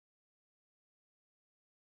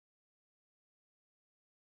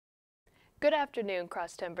Good afternoon,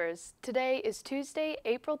 Cross Timbers. Today is Tuesday,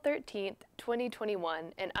 April 13th,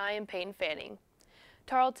 2021, and I am Peyton Fanning.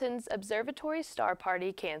 Tarleton's observatory star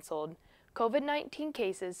party canceled, COVID-19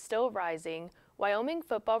 cases still rising, Wyoming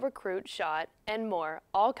football recruit shot, and more,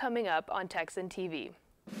 all coming up on Texan TV.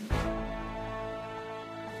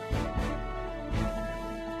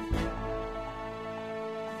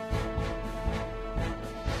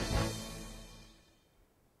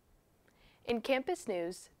 In campus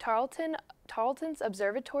news, Tarleton's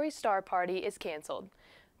observatory star party is canceled.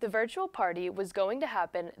 The virtual party was going to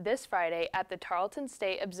happen this Friday at the Tarleton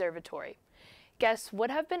State Observatory. Guests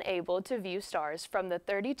would have been able to view stars from the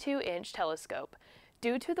 32-inch telescope.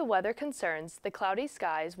 Due to the weather concerns, the cloudy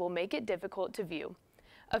skies will make it difficult to view.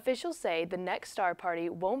 Officials say the next star party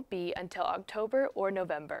won't be until October or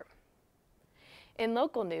November. In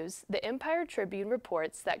local news, the Empire Tribune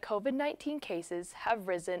reports that COVID-19 cases have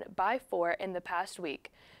risen by 4 in the past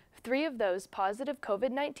week. 3 of those positive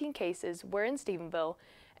COVID-19 cases were in Stephenville,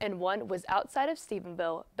 and 1 was outside of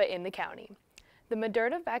Stephenville but in the county. The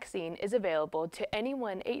Moderna vaccine is available to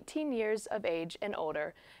anyone 18 years of age and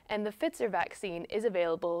older, and the Pfizer vaccine is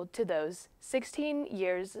available to those 16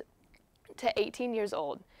 years to 18 years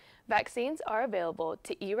old. Vaccines are available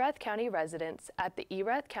to Erath County residents at the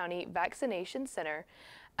Erath County Vaccination Center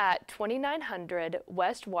at 2900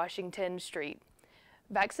 West Washington Street.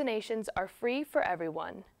 Vaccinations are free for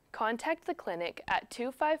everyone. Contact the clinic at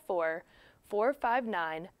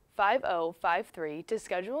 254-459-5053 to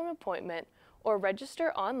schedule an appointment or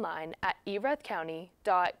register online at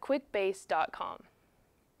erathcounty.quickbase.com.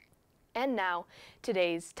 And now,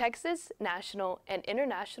 today's Texas, national, and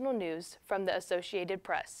international news from the Associated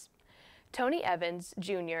Press. Tony Evans,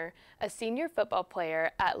 Jr., a senior football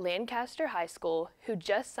player at Lancaster High School who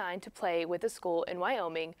just signed to play with a school in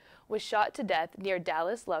Wyoming, was shot to death near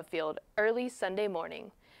Dallas Love Field early Sunday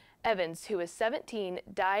morning. Evans, who was 17,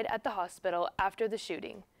 died at the hospital after the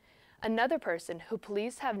shooting. Another person who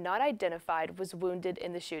police have not identified was wounded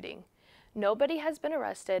in the shooting. Nobody has been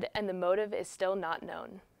arrested and the motive is still not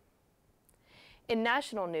known. In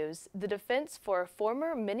national news, the defense for a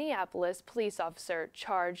former Minneapolis police officer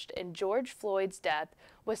charged in George Floyd's death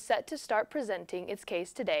was set to start presenting its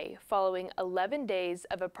case today following 11 days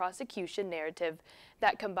of a prosecution narrative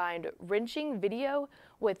that combined wrenching video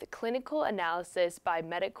with clinical analysis by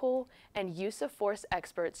medical and use of force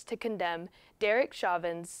experts to condemn Derek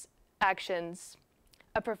Chauvin's actions.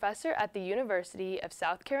 A professor at the University of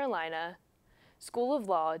South Carolina School of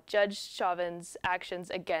Law judged Chauvin's actions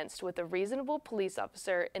against what a reasonable police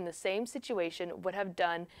officer in the same situation would have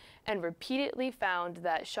done and repeatedly found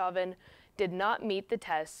that Chauvin did not meet the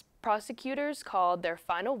tests. Prosecutors called their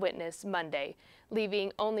final witness Monday,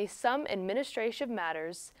 leaving only some administrative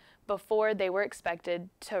matters before they were expected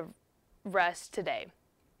to rest today.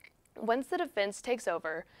 Once the defense takes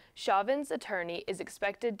over, Chauvin's attorney is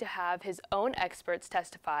expected to have his own experts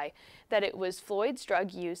testify that it was Floyd's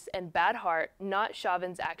drug use and bad heart, not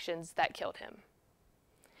Chauvin's actions, that killed him.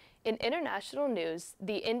 In international news,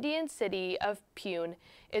 the Indian city of Pune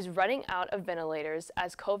is running out of ventilators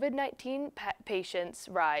as COVID-19 patients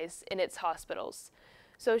rise in its hospitals.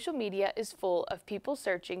 Social media is full of people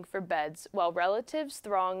searching for beds while relatives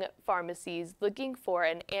throng pharmacies looking for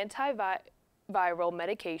an antiviral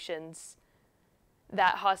medications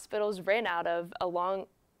that hospitals ran out of long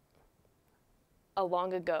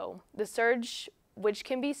ago. The surge, which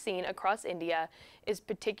can be seen across India, is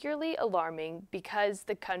particularly alarming because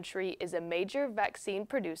the country is a major vaccine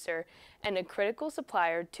producer and a critical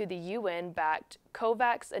supplier to the UN-backed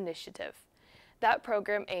COVAX initiative. That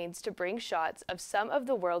program aims to bring shots of some of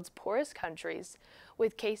the world's poorest countries.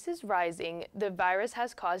 With cases rising, the virus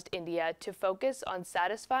has caused India to focus on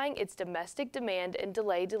satisfying its domestic demand and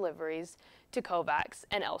delay deliveries to COVAX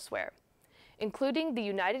and elsewhere, including the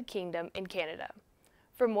United Kingdom and Canada.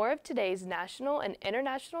 For more of today's national and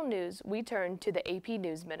international news, we turn to the AP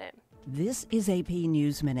News Minute. This is AP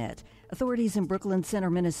News Minute. Authorities in Brooklyn Center,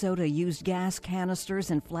 Minnesota used gas canisters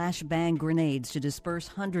and flashbang grenades to disperse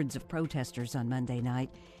hundreds of protesters on Monday night.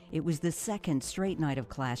 It was the second straight night of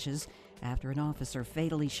clashes after an officer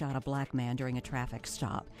fatally shot a black man during a traffic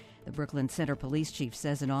stop. The Brooklyn Center police chief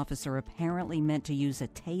says an officer apparently meant to use a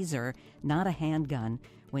taser, not a handgun,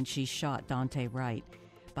 when she shot Dante Wright.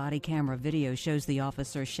 Body camera video shows the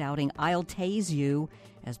officer shouting, "I'll tase you,"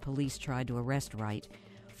 as police tried to arrest Wright.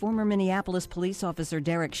 Former Minneapolis police officer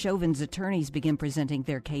Derek Chauvin's attorneys begin presenting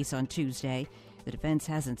their case on Tuesday. The defense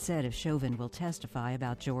hasn't said if Chauvin will testify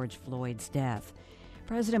about George Floyd's death.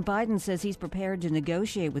 President Biden says he's prepared to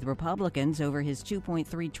negotiate with Republicans over his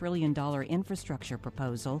 $2.3 trillion infrastructure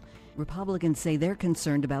proposal. Republicans say they're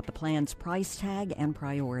concerned about the plan's price tag and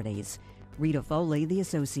priorities. Rita Foley, The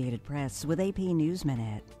Associated Press, with AP News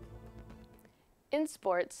Minute. In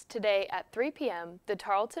sports, today at 3 p.m., the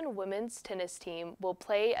Tarleton women's tennis team will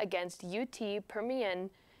play against UT Permian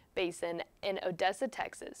Basin in Odessa,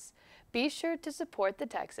 Texas. Be sure to support the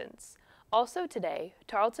Texans. Also today,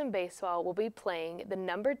 Tarleton baseball will be playing the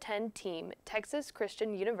number 10 team, Texas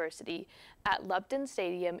Christian University, at Lupton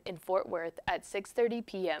Stadium in Fort Worth at 6:30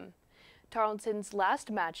 p.m. Tarleton's last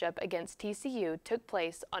matchup against TCU took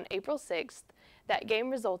place on April 6th. That game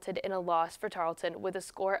resulted in a loss for Tarleton with a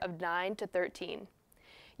score of 9-13.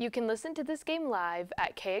 You can listen to this game live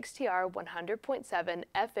at KXTR 100.7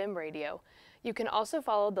 FM radio. You can also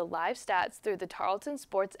follow the live stats through the Tarleton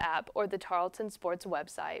Sports app or the Tarleton Sports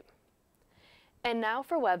website. And now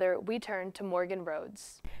for weather, we turn to Morgan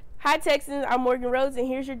Rhodes. Hi Texans, I'm Morgan Rhodes and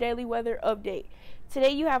here's your daily weather update.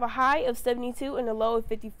 Today you have a high of 72 and a low of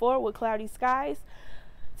 54 with cloudy skies.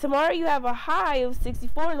 Tomorrow you have a high of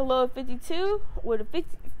 64 and a low of 52 with a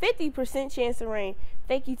 50% chance of rain.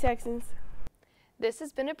 Thank you, Texans. This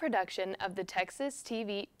has been a production of the Texan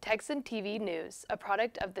TV News, a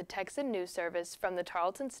product of the Texan News Service from the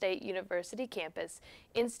Tarleton State University campus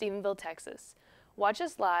in Stephenville, Texas. Watch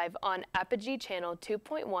us live on Apogee Channel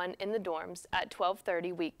 2.1 in the dorms at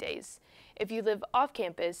 12:30 weekdays. If you live off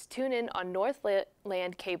campus, tune in on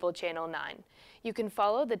Northland Cable Channel 9. You can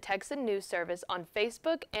follow the Texan News Service on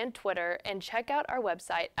Facebook and Twitter and check out our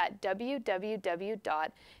website at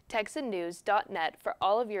www.texannews.net for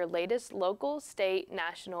all of your latest local, state,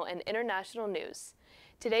 national, and international news.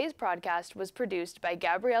 Today's broadcast was produced by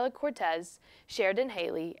Gabriela Cortez, Sheridan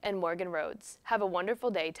Haley, and Morgan Rhodes. Have a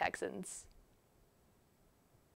wonderful day, Texans.